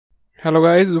Hello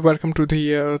guys, welcome to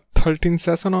the 13th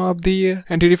session of the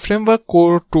Entity Framework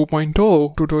Core 2.0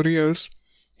 tutorials.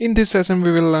 In this session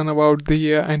we will learn about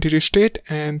the entity state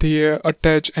and the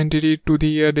attach entity to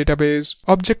the database.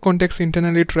 Object context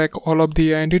internally track all of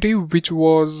the entity which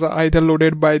was either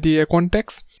loaded by the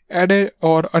context, added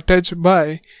or attached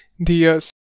by the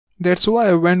That's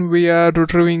why when we are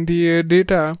retrieving the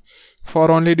data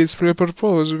for only display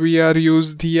purpose, we are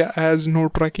use the as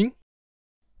node tracking.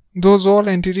 Those all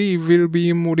entity will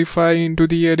be modified into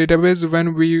the database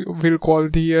when we will call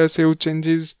the save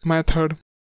changes method.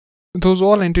 Those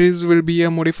all entities will be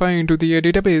modified into the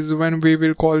database when we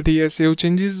will call the save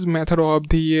changes method of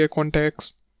the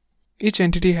context. Each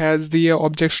entity has the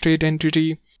object state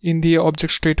entity in the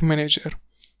object state manager.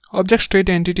 Object state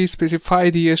entity specify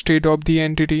the state of the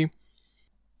entity.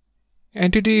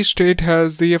 Entity state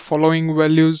has the following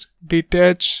values: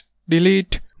 detach,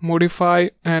 delete, modify,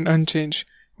 and unchange.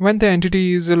 When the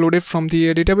entity is loaded from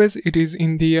the database, it is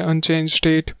in the unchanged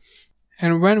state.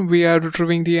 And when we are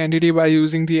retrieving the entity by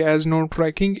using the as node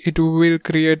tracking, it will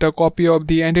create a copy of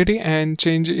the entity and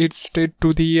change its state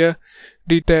to the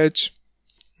detach.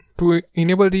 To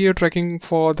enable the tracking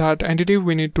for that entity,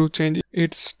 we need to change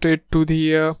its state to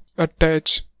the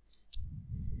attach.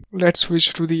 Let's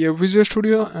switch to the Visual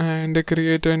Studio and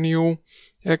create a new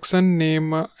action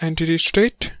named entity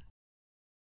state,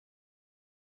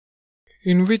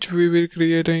 in which we will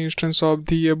create an instance of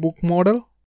the book model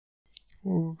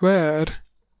where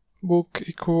book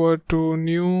equal to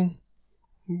new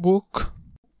book,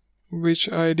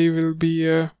 which ID will be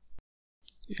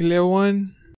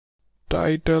 11,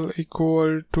 title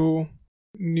equal to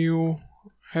new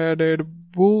added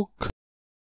book,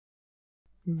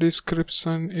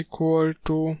 description equal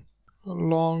to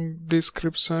long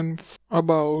description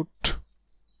about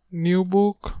new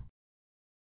book,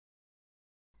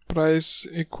 price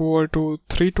equal to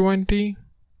 320,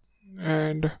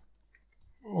 and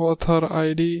author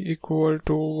ID equal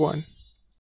to 1.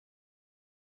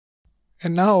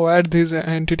 And now add this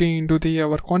entity into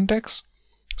our context.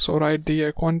 So write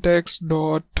the context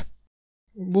dot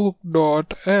book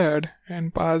dot add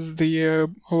and pass the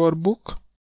our book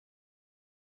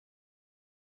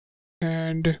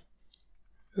and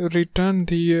return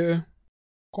the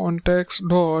context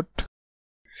dot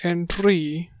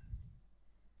entry,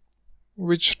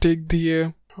 which take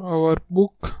the our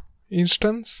book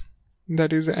instance,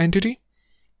 that is entity,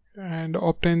 and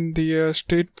obtain the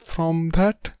state from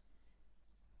that,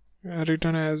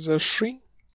 return as a string.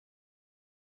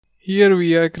 Here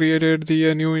we have created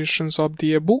the new instance of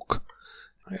the book.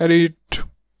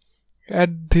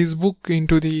 Add this book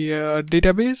into the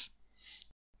database.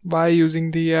 By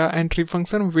using the entry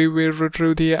function, we will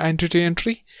retrieve the entity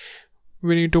entry.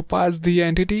 We need to pass the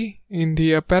entity in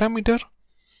the parameter.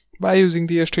 By using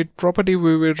the state property,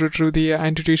 we will retrieve the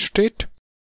entity state.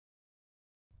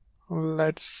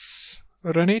 Let's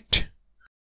run it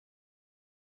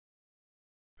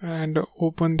and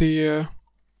open the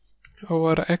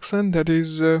our action, that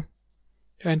is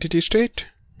entity state.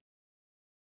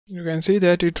 You can see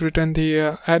that it returned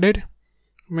the added,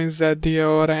 means that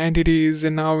our entity is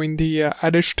now in the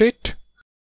added state.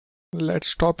 Let's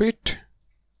stop it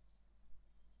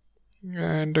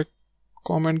and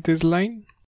comment this line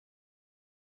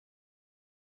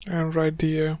and write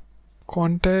the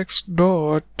context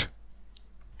dot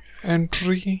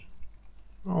entry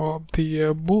of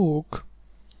the book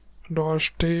dot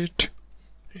state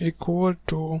equal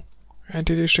to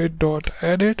entity state dot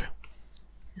added,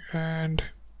 and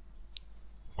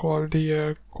call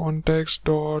the context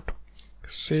dot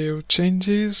save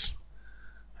changes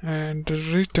and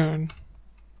return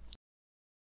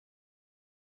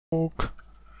book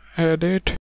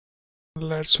added.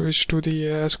 Let's switch to the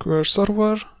SQL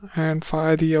server and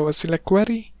fire our select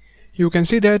query. You can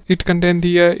see that it contains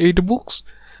the 8 books,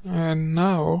 and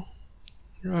now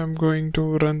I'm going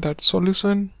to run that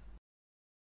solution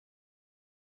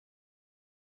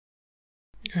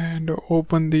and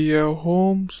open the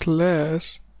home /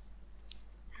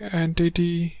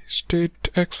 entity state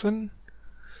action.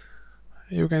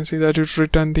 You can see that it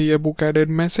returned the book added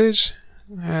message,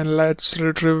 and let's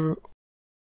retrieve.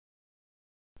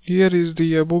 Here is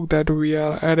the book that we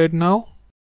are added now.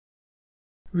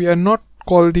 We are not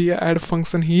called the add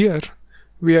function here.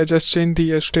 We are just change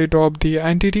the state of the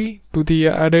entity to the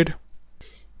added.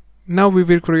 Now we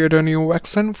will create a new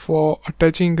action for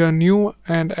attaching a new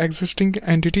and existing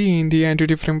entity in the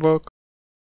entity framework.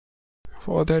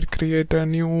 For that, create a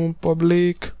new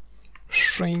public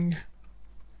string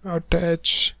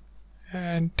attach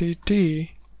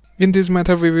entity. In this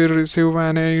method, we will receive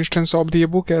an instance of the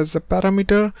book as a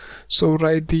parameter. So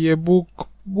write the book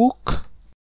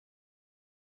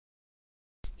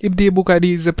If the book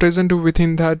ID is present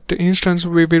within that instance,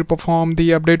 we will perform the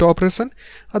update operation.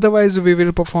 Otherwise, we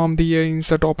will perform the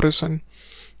insert operation.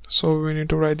 So we need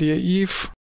to write the if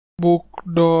book.id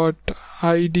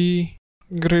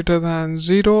greater than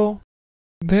 0.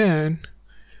 Then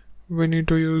we need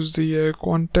to use the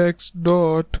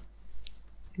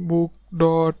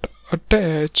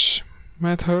context.book.attach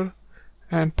method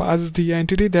and pass the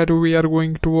entity that we are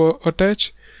going to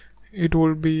attach. It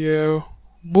will be a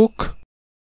book,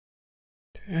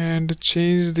 and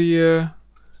change the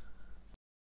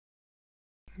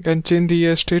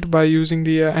state by using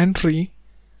the entry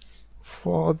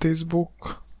for this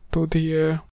book to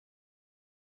the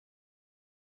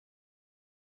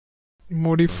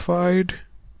modified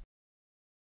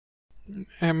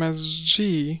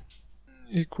msg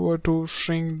equal to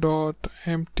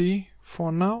string.empty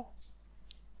for now.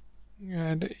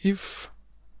 And if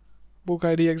book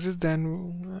ID exists,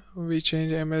 then we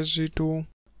change msg to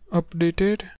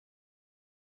updated,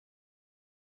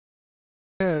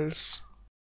 else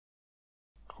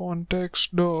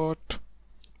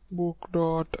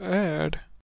context.book.add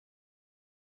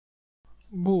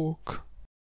book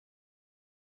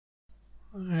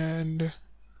and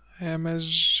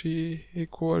msg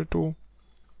equal to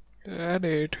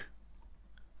added.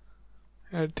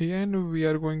 At the end, we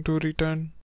are going to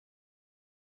return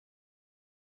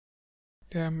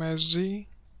msg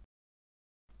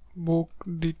book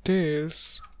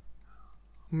details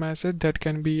message that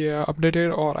can be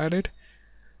updated or added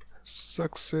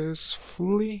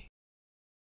successfully.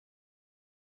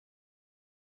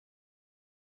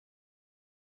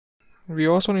 We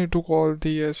also need to call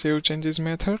the save changes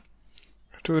method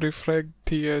to reflect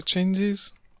the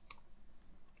changes.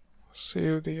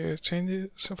 Save the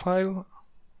changes file,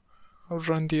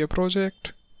 run the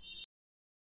project,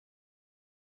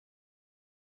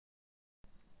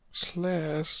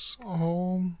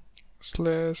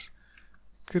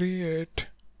 /home/create.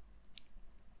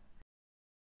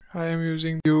 I am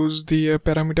use the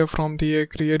parameter from the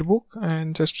create book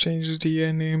and just change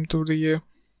the name to the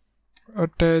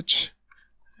attach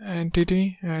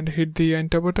entity and hit the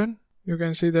enter button. You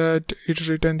can see that it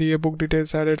returned the book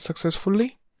details added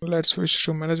successfully. Let's switch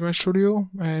to Management Studio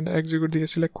and execute the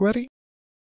select query.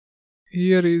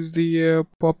 Here is the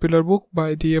popular book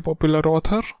by the popular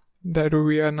author that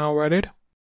we are now added.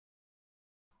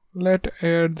 Let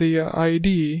add the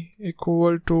ID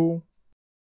equal to,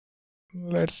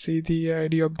 let's see the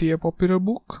ID of the popular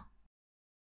book,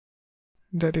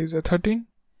 that is a 13.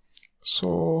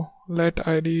 So let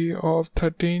ID of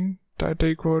 13 title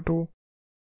equal to,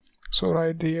 so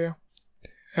write the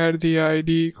add the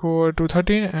ID equal to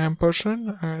 13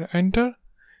 ampersand and enter.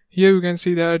 Here you can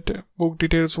see that book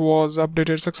details was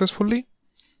updated successfully.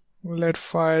 Let's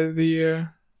file the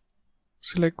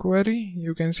select query.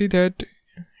 You can see that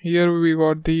here we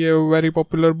got the very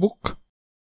popular book.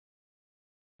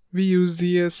 We use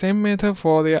the same method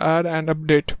for the add and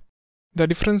update. The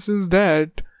difference is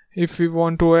that if we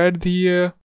want to add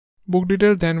the book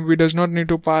detail, then we does not need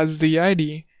to pass the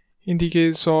ID. In the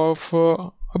case of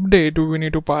update, we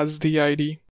need to pass the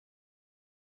ID.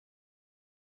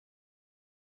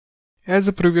 As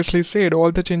previously said,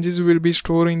 all the changes will be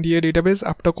stored in the database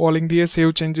after calling the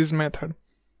save changes method.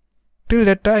 Till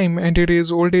that time,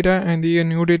 entity's old data and the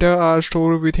new data are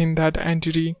stored within that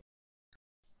entity.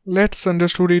 Let's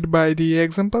understand it by the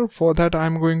example. For that,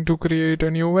 I'm going to create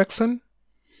a new action.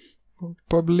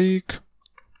 Public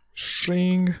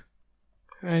string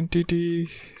entity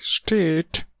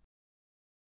state,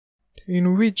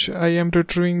 in which I am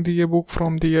retrieving the book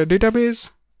from the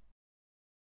database,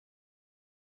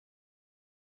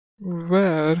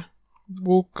 where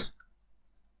book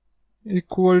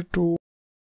equal to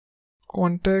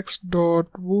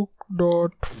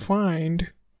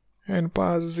context.book.find and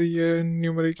pass the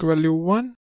numeric value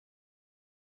 1.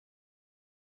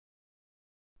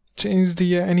 Change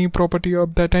the any property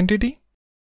of that entity.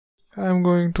 I'm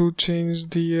going to change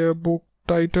the book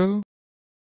title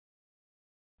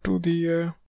to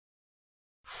the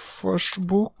first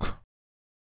book.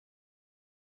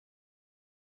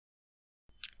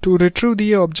 To retrieve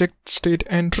the object state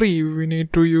entry, we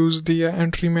need to use the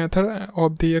entry method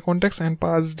of the context and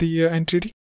pass the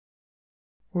entity.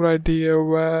 Write the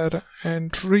where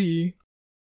entry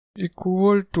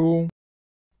equal to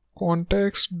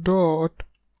context dot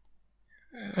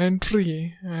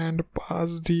entry and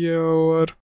pass the our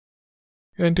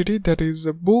entity, that is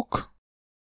a book.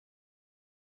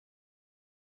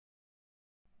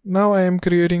 Now I am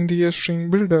creating the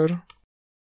string builder.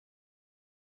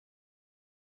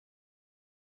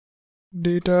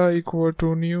 Data equal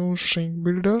to new string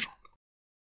builder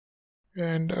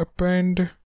and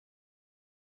append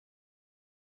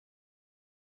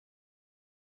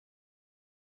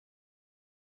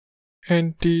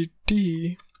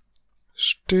entity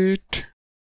state,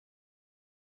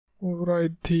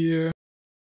 write the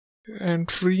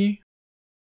entry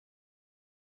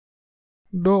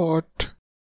dot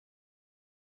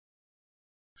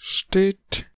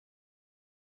state,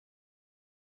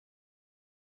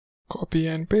 copy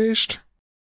and paste,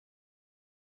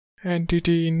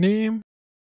 entity name.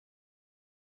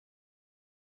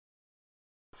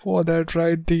 For that,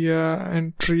 write the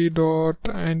entry dot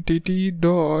entity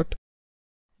dot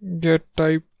get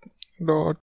type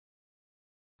dot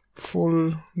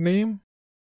full name.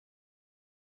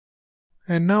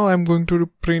 And now I'm going to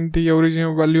print the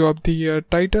original value of the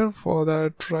title. For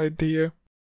that, write the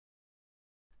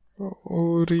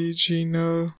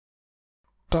original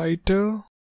title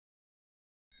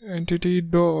entity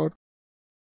dot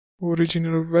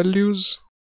original values,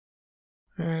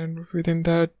 and within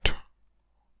that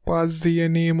pass the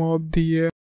name of the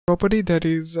property, that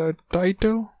is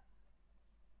title.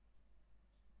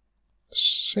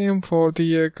 Same for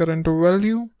the current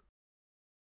value.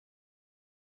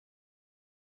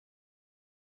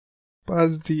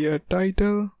 Pass the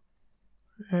title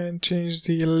and change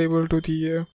the label to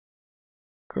the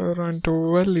current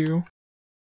value,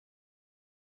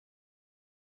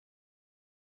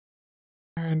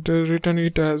 and return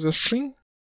it as a string.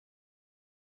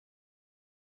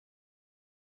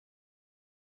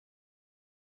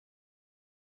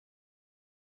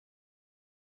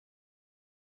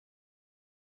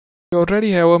 We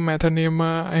already have a method name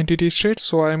entity state,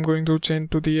 so I am going to change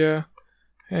to the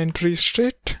entry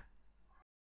state.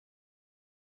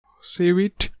 Save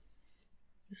it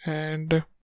and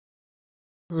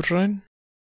run.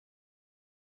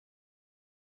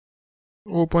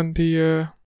 Open the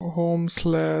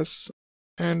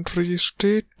home/entry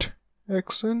state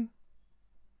action.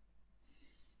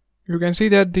 You can see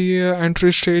that the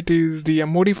entry state is the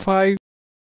modified.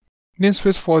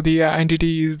 Namespace for the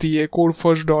entity is the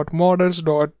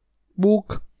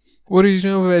codefirst.models.book.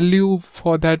 Original value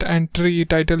for that entry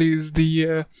title is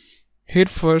the head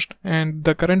first, and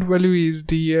the current value is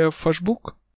the first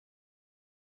book.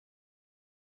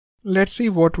 Let's see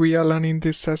what we are learning in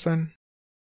this session.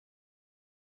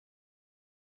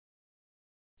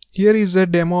 Here is a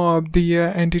demo of the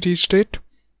entity state.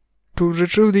 To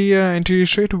retrieve the entity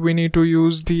state, we need to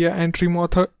use the entry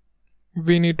method.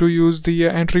 And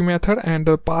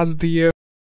pass the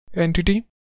entity.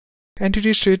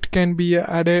 Entity state can be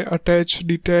added, attached,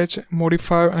 detached,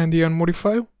 modify, and the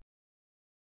unmodified.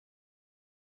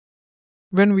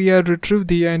 When we retrieve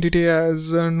the entity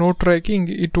as no tracking,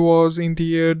 it was in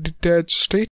the detached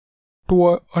state.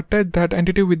 To attach that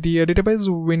entity with the database,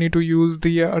 we need to use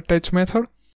the attach method.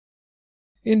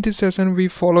 In this session, we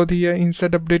follow the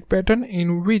insert update pattern,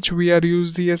 in which we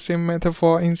use the same method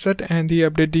for insert and the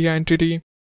update the entity.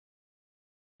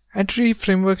 Entity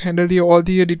framework handles all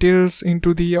the details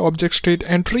into the object state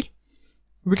entry.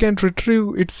 We can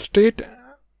retrieve its state,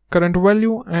 current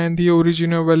value, and the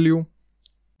original value.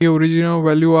 The original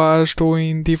value are stored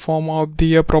in the form of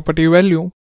the property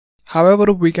value.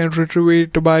 However, we can retrieve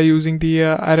it by using the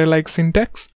array-like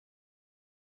syntax.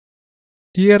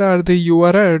 Here are the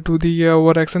URL to the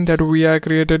our action that we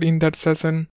created in that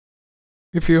session.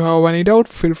 If you have any doubt,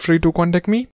 feel free to contact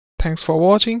me. Thanks for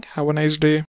watching. Have a nice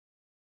day.